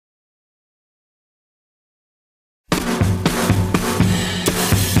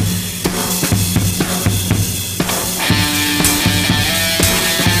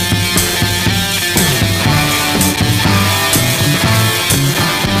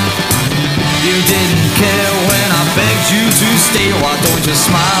to stay, why don't you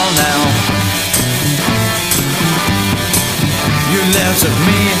smile now? You laughed at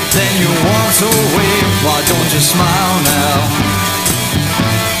me, then you walked away, why don't you smile now?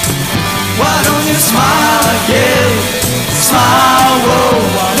 Why don't you smile again? Smile, whoa,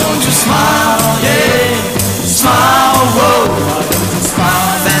 why don't you smile, yeah? Smile, whoa, why don't you smile?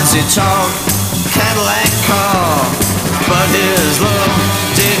 Fancy talk, Cadillac car, but his love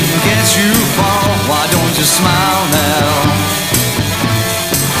didn't get you far. Why don't you smile now?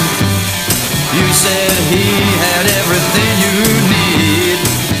 You said he had everything you need.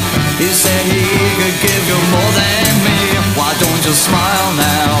 He said he could give you more than me. Why don't you smile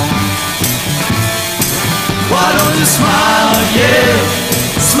now? Why don't you smile, yeah?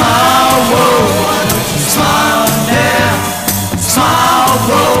 Smile, whoa, why don't you smile now? Smile,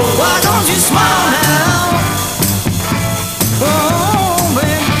 whoa, why don't you smile now? Oh,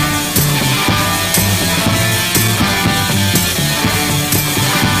 baby.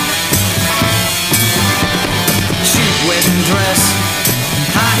 Cheap wedding dress,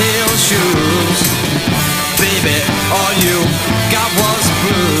 high heel shoes. Baby, all you got was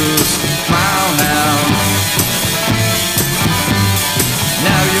blues. Smile now.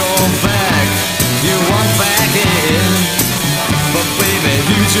 Now you're back, you want back in. But baby,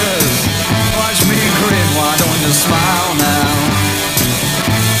 you just watch me grin. Why don't you smile now?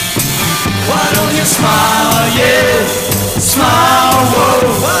 Why don't you smile, yeah? Smile.